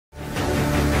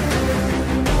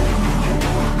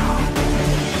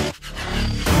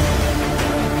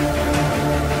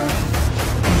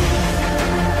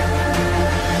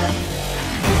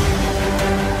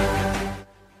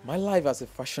life as a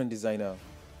fashion designer.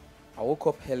 I woke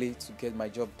up early to get my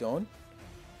job done.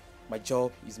 My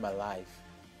job is my life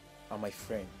and my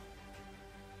friend.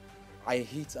 I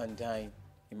eat and dine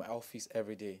in my office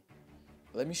every day.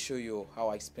 Let me show you how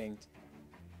I spend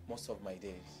most of my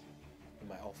days in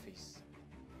my office.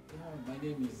 Yeah, my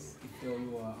name is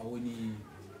Ifeoluwa Awoni.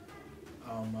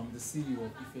 I'm the CEO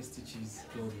of Ife Stitches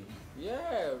Clothing.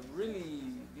 Yeah, really,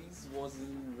 this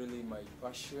wasn't really my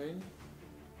passion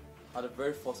at the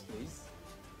very first place,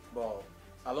 but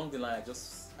along the line,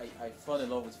 I fell in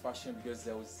love with fashion because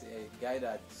there was a guy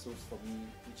that sold for me,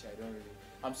 which I don't really.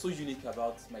 I'm so unique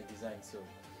about my design, so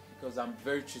because I'm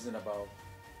very choosing about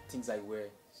things I wear,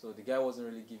 so the guy wasn't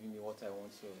really giving me what I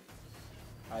want, so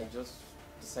I just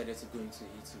decided to go into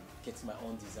it to get my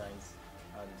own designs,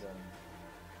 and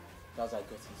that's how I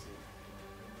got into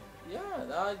it. Yeah,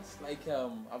 that's like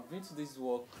I've been to this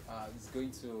work. It's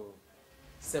going to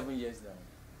 7 years now.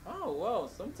 Oh well,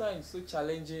 sometimes so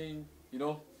challenging. You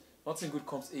know, nothing good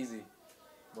comes easy.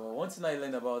 But one thing I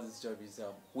learned about this job is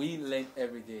we learn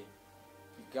every day.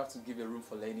 You have to give a room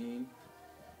for learning.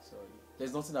 So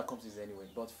there's nothing that comes easy anyway.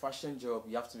 But fashion job,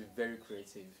 you have to be very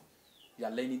creative. You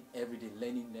are learning every day.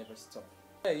 Learning never stop.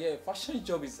 Yeah. Fashion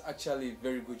job is actually a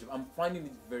very good job. I'm finding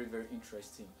it very, very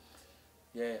interesting.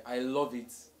 Yeah, I love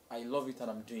it. I love it,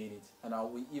 and I'm doing it. And I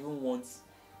will even want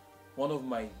one of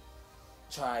my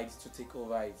child to take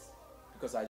over it because I